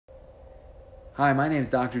Hi, my name is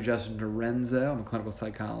Dr. Justin Dorenzo. I'm a clinical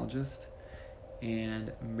psychologist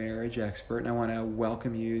and marriage expert, and I want to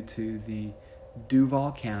welcome you to the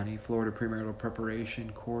Duval County, Florida Premarital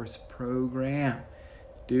Preparation Course Program.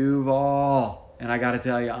 Duval. And I got to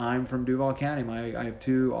tell you, I'm from Duval County. I have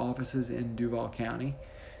 2 offices in Duval County.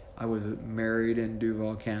 I was married in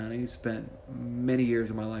Duval County, spent many years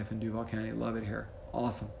of my life in Duval County. Love it here.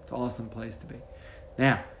 Awesome. It's an awesome place to be.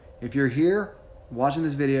 Now, if you're here watching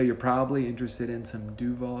this video, you're probably interested in some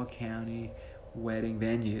Duval County wedding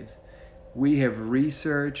venues. We have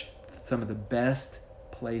researched some of the best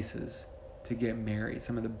places to get married,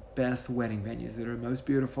 some of the best wedding venues that are most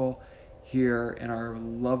beautiful here in our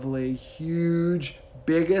lovely, huge,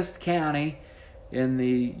 biggest county in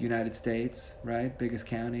the United States, right? Biggest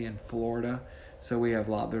county in Florida. So we have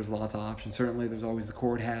there's lots of options. Certainly there's always the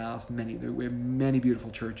courthouse. We have many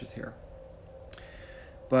beautiful churches here.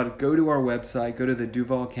 But go to our website, go to the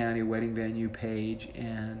Duval County wedding venue page,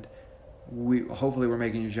 and hopefully we're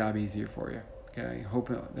making your job easier for you. Okay,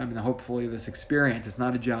 hopefully this experience, it's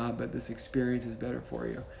not a job, but this experience is better for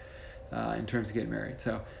you in terms of getting married.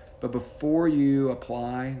 But before you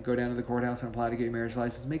apply, go down to the courthouse and apply to get your marriage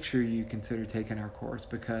license, make sure you consider taking our course,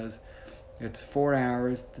 because it's 4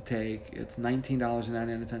 hours to take. It's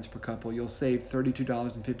 $19.99 per couple. You'll save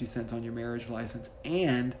 $32.50 on your marriage license,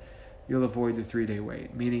 and you'll avoid the 3-day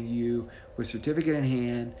wait, meaning you, with certificate in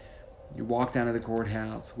hand, you walk down to the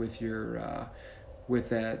courthouse with your with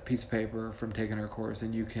that piece of paper from taking our course,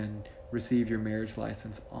 and you can receive your marriage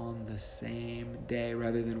license on the same day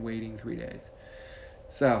rather than waiting 3 days.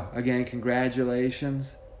 So again,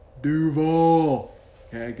 congratulations, Duval.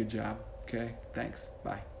 Okay, good job. Okay, thanks.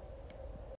 Bye.